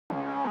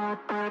I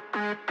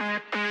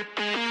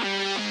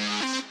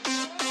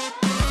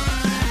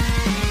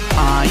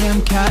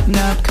am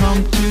Catnap,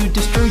 come to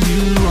destroy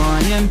you. I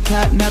am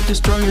Catnap,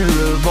 destroyer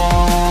of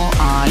all.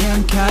 I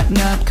am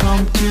Catnap,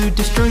 come to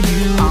destroy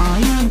you.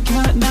 I am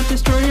Catnap,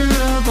 destroyer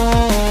of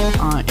all.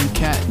 I am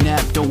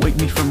Catnap, don't wake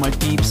me from my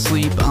deep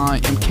sleep. I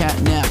am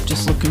Catnap,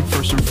 just looking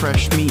for some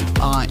fresh meat.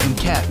 I am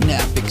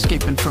Catnap,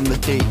 escaping from the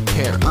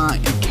daycare. I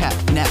am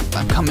Catnap,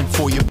 I'm coming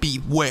for you,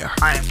 beware.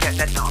 I am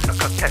Catnap, no, I'm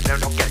no cat, no,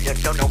 no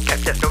cat, no, no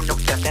cat, no, no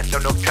cat, no,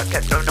 no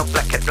trap, no, no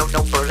black cat, no,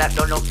 no burlap,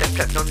 no, no death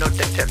trap, no, no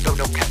death trap, no,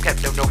 no cat,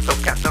 no, no so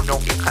cat, no, no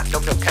cat, no,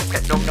 no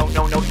cat, no, no,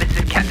 no, no, this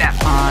is Catnap.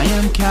 I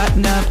am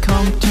Catnap,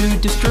 come to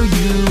destroy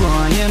you.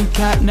 I am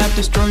Catnap,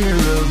 destroyer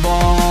of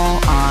all.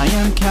 I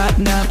am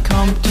Catnap,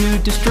 come to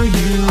destroy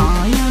you.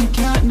 I am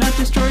Catnap,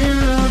 destroyer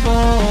of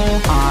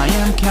all. I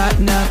am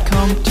Catnap,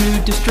 come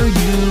to destroy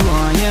you.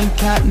 I am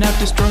Catnap,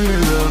 destroyer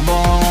of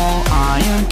all. I am